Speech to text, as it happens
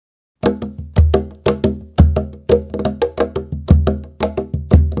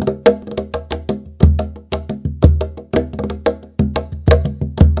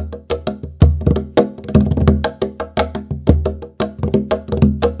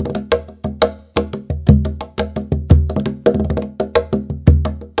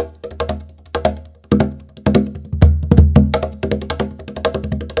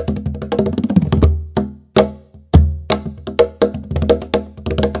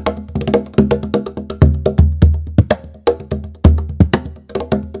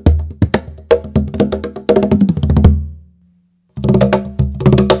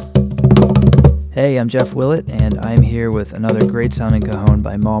Hey, I'm Jeff Willett, and I'm here with another great sounding cajon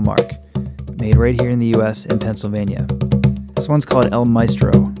by Maestro, made right here in the US in Pennsylvania. This one's called El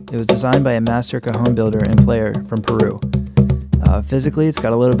Maestro. It was designed by a master cajon builder and player from Peru. Physically, it's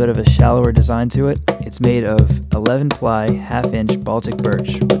got a little bit of a shallower design to it. It's made of 11-ply, half-inch Baltic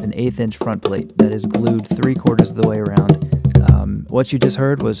birch with an 1/8-inch front plate that is glued 3/4 of the way around. What you just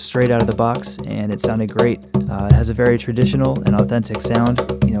heard was straight out of the box, and it sounded great. It has a very traditional and authentic sound,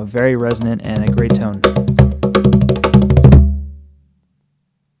 very resonant and a great tone.